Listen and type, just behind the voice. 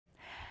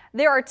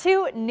There are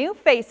two new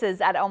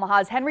faces at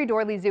Omaha's Henry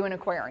Doorly Zoo and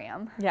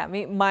Aquarium. Yeah,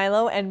 meet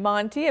Milo and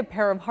Monte, a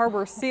pair of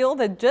harbor seal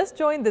that just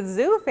joined the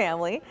zoo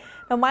family.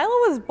 Now, Milo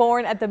was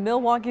born at the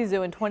Milwaukee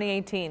Zoo in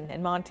 2018,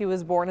 and Monte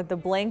was born at the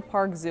Blank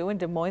Park Zoo in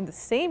Des Moines the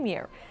same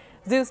year.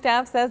 Zoo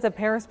staff says the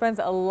pair spends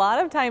a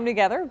lot of time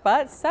together,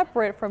 but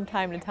separate from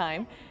time to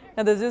time.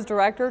 Now, the zoo's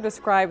director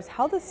describes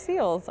how the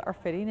seals are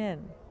fitting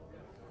in.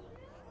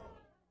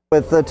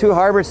 With the two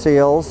harbor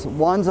seals,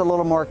 one's a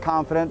little more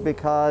confident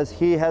because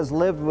he has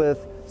lived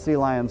with sea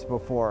lions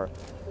before.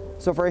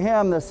 So for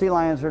him, the sea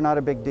lions are not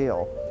a big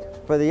deal.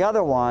 For the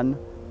other one,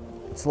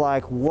 it's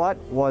like, what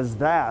was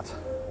that?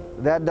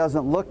 That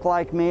doesn't look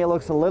like me, it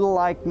looks a little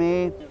like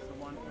me.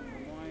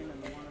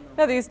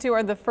 Now, these two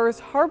are the first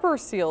harbor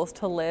seals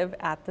to live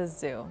at the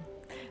zoo.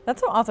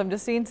 That's so awesome,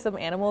 just seeing some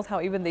animals, how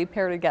even they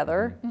pair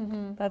together.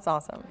 That's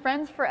awesome.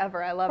 Friends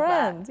forever, I love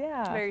Friends, that.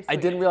 yeah. Very sweet. I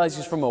didn't realize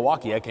he's from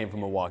Milwaukee. I came from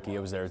Milwaukee. I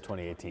was there in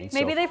 2018.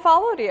 Maybe so they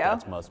followed you.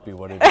 that must be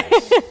what it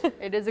is.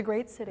 It is a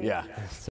great city. Yeah.